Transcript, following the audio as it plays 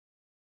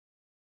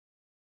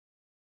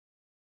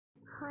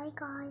Hi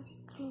guys,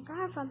 it's me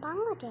Zara from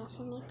Bangladesh,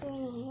 and if you're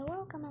new here,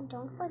 welcome, and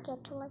don't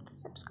forget to like and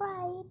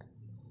subscribe.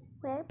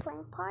 We're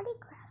playing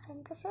Partycraft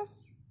and this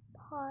is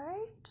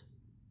part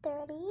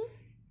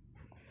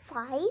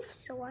 35.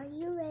 So are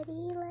you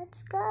ready?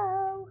 Let's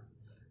go.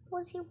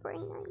 What's your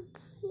brain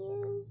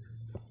IQ?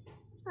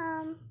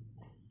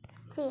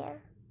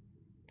 There.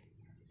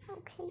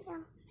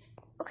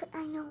 Okay,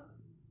 I know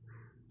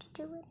to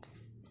do it.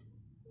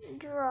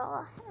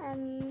 Draw.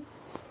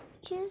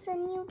 Choose a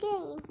new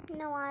game.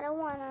 No, I don't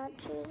wanna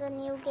choose a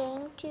new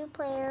game.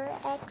 2-player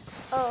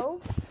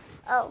XO.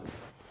 Oh,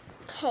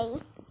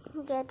 okay.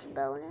 Get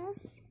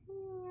bonus.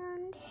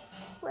 And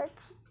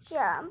let's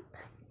jump.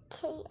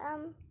 Okay,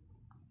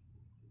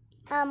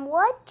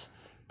 what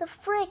the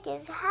frick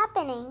is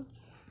happening?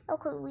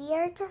 Okay, we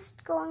are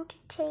just going to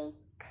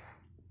take,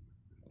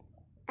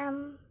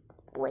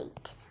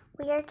 wait.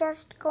 We are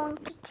just going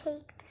to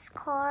take this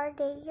car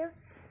there.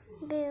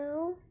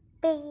 Boo.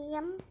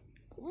 Bam.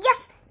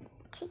 Yes!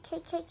 K.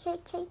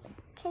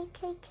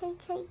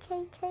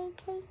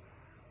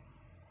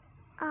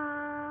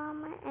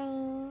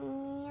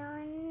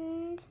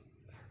 And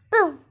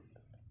boom.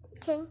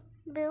 Okay,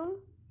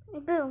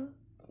 boom.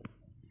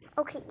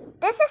 Okay,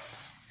 this is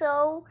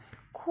so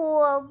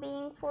cool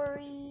being for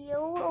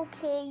real.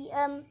 Okay,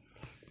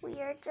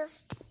 we are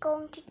just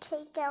going to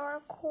take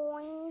our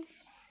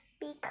coins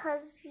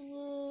because,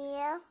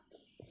 yeah,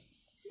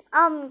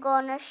 I'm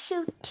gonna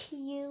shoot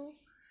you.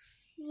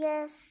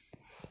 Yes,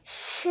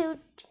 shoot.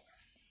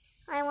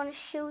 I want to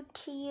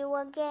shoot you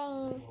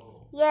again.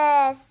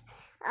 Yes.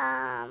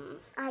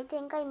 I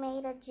think I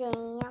made a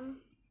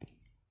jam.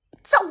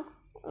 So,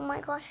 oh my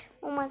gosh.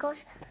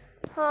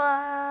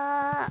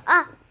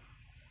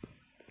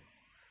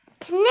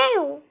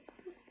 Canoe.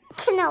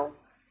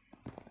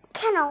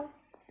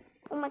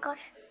 Oh my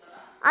gosh.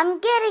 I'm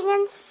getting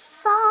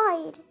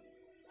inside.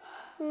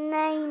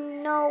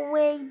 No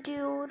way,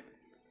 dude.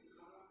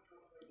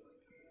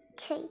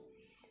 Okay.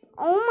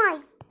 Oh my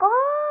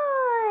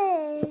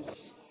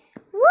gosh.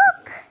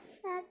 Look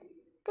at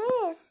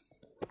this.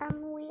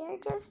 We are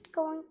just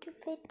going to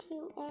fit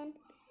you in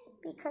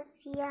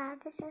because, yeah,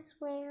 this is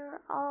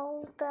where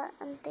all the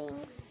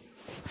things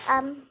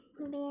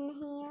being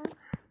here.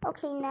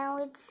 Okay, now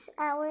it's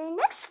our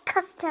next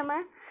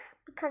customer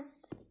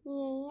because,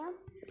 yeah.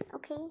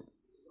 Okay,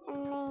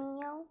 and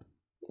now,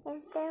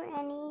 is there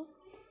any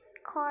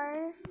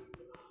cars?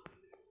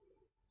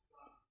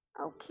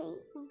 Okay,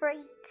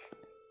 break.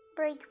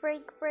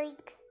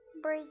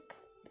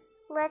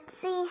 Let's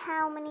see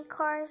how many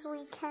cars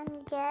we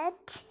can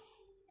get.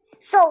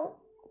 So,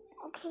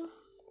 okay,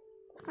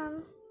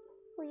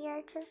 we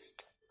are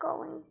just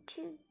going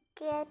to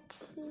get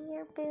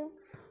here, boom.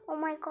 Oh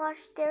my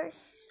gosh, there's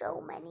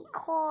so many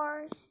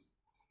cars.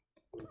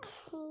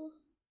 Okay,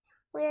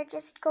 we're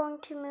just going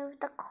to move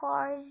the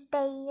cars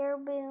there,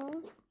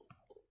 boom.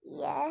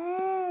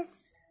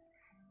 Yes.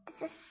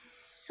 This is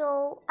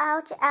so,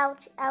 ouch.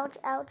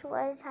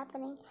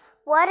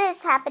 What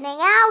is happening?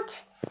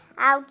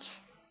 Ouch.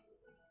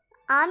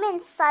 I'm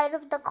inside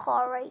of the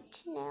car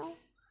right now.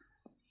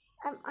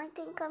 I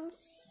think I'm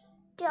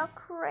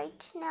stuck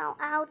right now.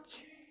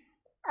 Ouch.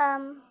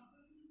 Oh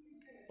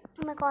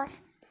my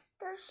gosh.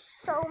 There's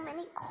so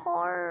many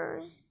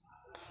cars.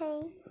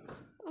 Okay.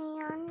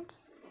 And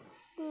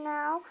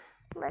now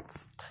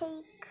let's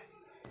take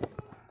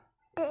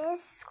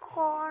this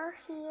car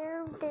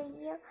here,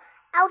 there.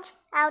 Ouch.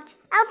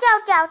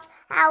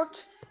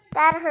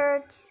 That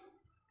hurts.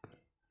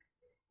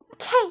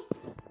 Okay.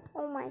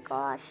 Oh my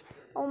gosh.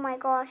 I'm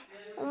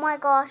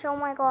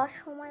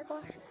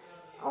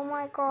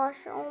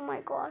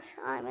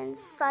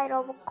inside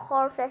of a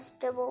car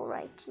festival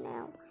right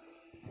now.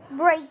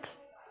 Break.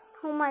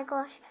 Oh my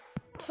gosh.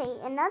 Okay,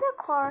 another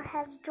car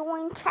has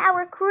joined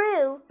our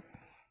crew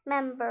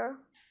member.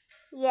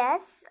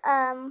 Yes,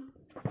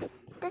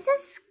 this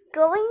is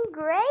going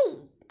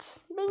great.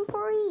 Being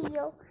for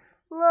real.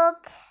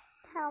 Look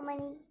how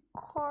many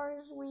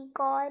cars we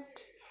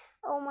got.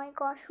 Oh my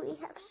gosh, we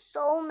have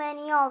so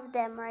many of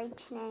them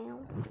right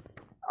now.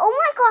 Oh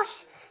my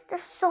gosh,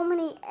 there's so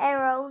many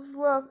arrows.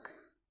 Look.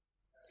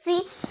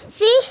 See?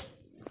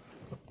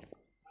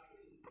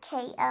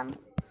 Okay,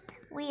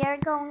 we are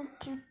going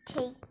to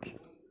take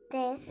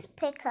this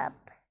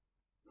pickup.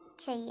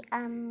 Okay,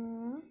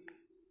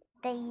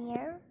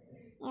 there.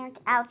 And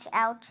ouch.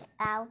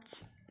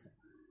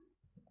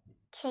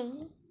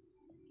 Okay.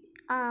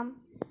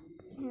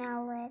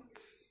 Now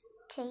let's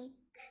take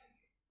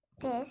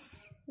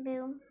this.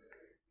 Boom.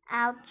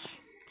 Ouch.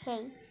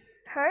 Okay.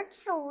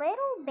 Hurts a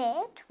little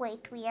bit.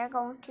 Wait, we are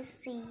going to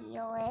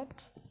seal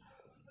it.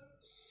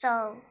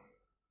 So,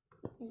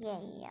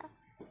 yeah.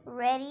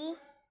 Ready?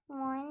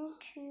 1,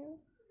 2,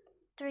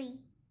 3.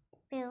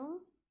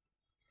 Boom.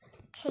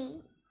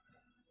 Okay.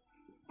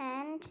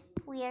 And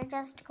we are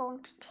just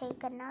going to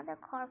take another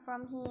car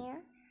from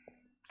here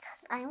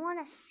because I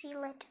want to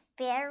seal it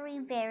very,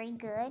 very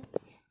good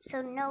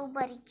so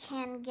nobody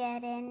can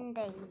get in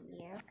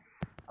there.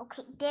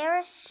 Okay, there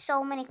are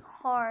so many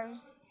cars.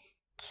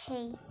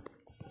 Okay,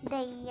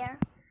 there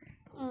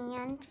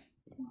and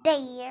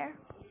There.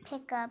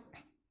 Pick up.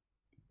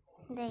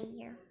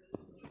 There.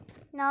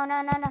 No,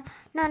 no, no, no.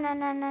 No, no,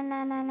 no, no,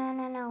 no, no, no,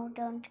 no, no.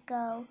 Don't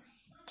go.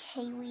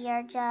 Okay, we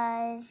are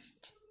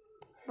just...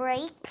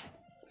 break.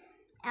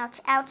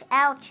 Ouch, ouch,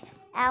 ouch.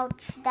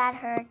 Ouch, that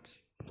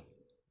hurts.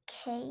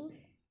 Okay.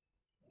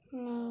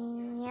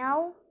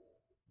 Now.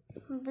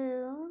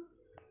 Boom.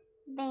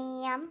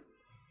 Bam.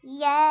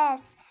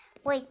 Yes.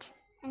 Wait.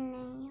 And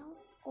now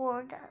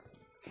for the...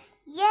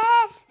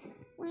 Yes!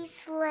 We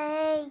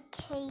slay.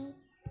 Okay.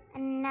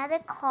 Another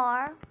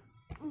car.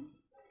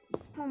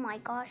 Oh my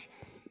gosh.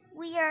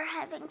 We are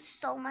having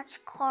so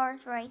much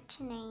cars right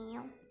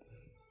now.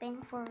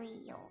 Being for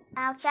real.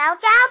 Ouch,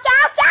 ouch, ouch,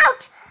 ouch,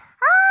 ouch!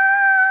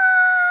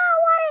 Ah!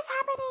 What is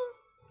happening?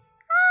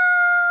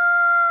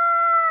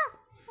 Ah!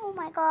 Oh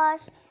my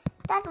gosh.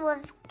 That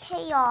was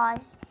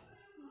chaos.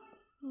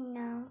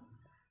 No.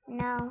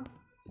 No.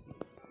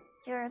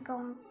 You're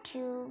going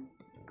to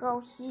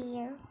go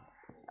here.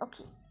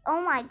 Okay.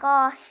 Oh my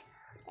gosh.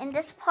 In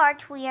this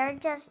part, we are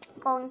just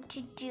going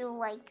to do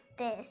like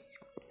this.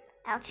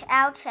 Ouch,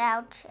 ouch,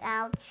 ouch,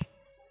 ouch.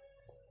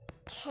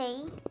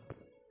 Okay.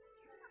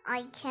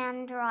 I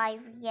can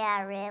drive.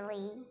 Yeah,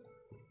 really.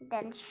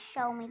 Then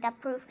show me the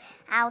proof.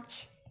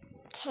 Ouch.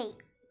 Okay.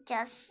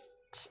 Just,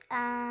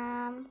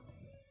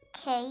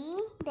 okay.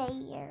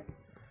 There.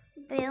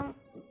 Boom.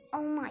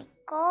 Oh my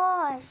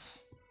gosh.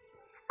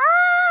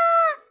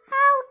 Ah!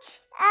 Ouch,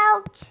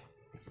 ouch.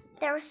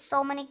 There are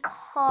so many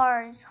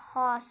cars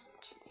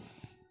hostage.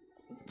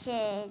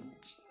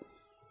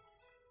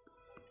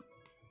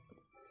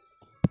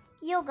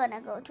 You're gonna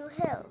go to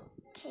hell.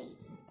 Okay,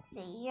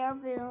 there,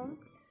 boom.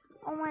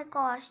 Oh my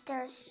gosh,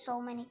 there are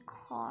so many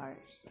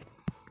cars.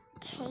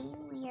 Okay,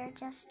 we are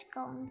just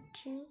going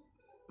to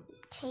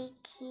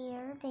take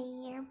here,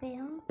 there,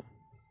 boom.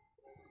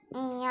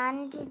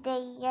 And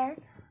there.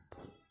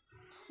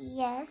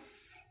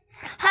 Yes.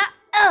 Ha!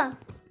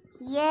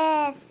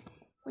 Yes.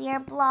 We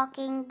are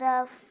blocking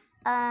the,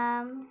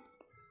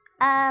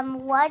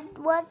 what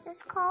was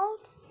this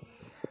called?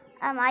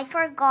 I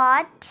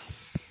forgot.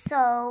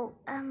 So,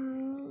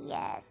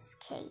 yes,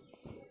 okay.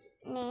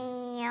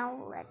 Now,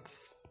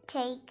 let's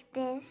take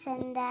this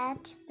and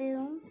that.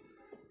 Boom.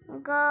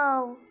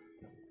 Go.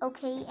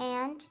 Okay,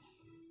 and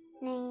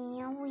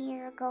now we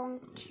are going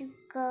to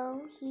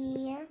go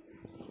here,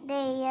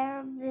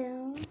 there,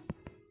 boom,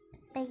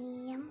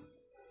 bam.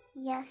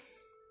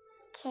 Yes.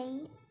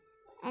 Okay.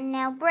 And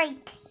now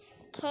break.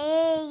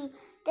 Okay.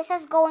 This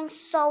is going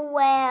so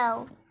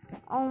well.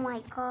 Oh my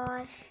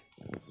gosh.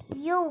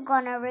 You're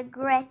gonna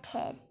regret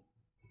it.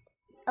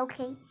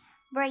 Okay.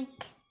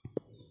 Break.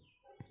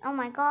 Oh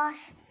my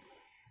gosh.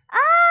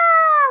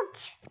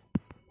 Ouch!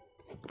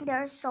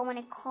 There are so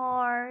many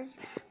cars.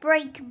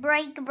 Break,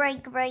 break,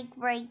 break, break,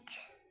 break.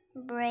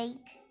 Break.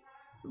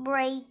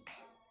 Break.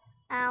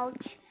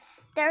 Ouch.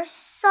 There's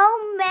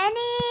so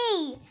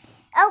many.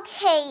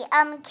 Okay,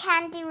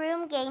 Candy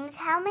Room Games,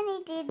 how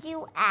many did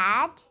you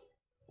add?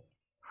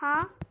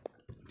 Huh?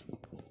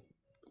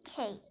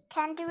 Okay,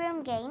 Candy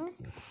Room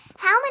Games,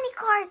 how many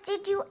cars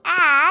did you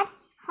add?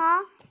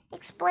 Huh?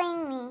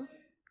 Explain me.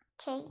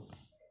 Okay,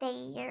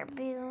 there,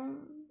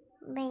 boom,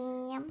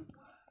 bam.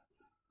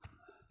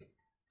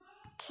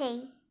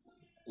 Okay,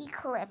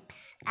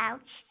 Eclipse,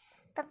 ouch.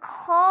 The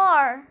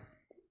car.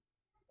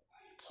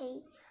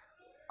 Okay,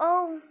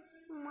 oh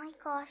my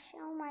gosh,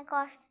 oh my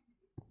gosh.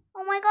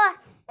 Oh my gosh,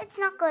 it's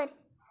not good.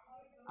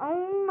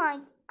 Oh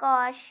my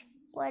gosh,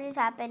 what is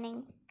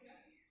happening?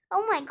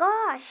 Oh my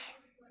gosh.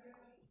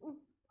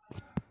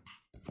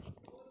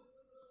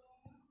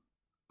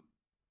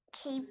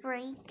 Okay,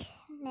 break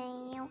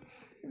now.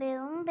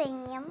 Boom,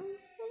 bam.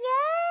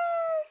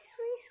 Yes,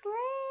 we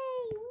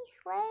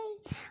slay.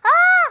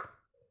 Ah!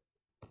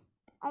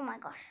 Oh my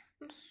gosh,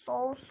 I'm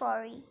so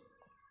sorry.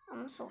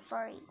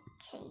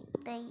 Okay,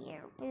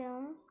 there,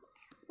 boom.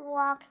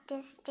 Walk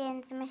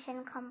distance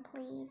mission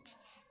complete.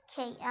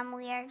 Okay,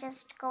 we are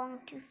just going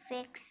to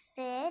fix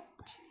it.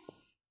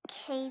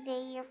 Okay,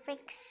 there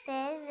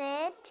fixes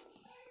it.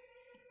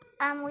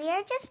 We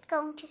are just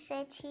going to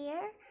sit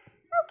here.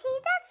 Okay,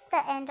 that's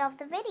the end of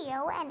the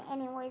video. And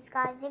anyways,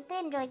 guys, if you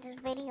enjoyed this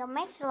video,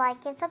 make sure to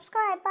like and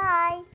subscribe. Bye.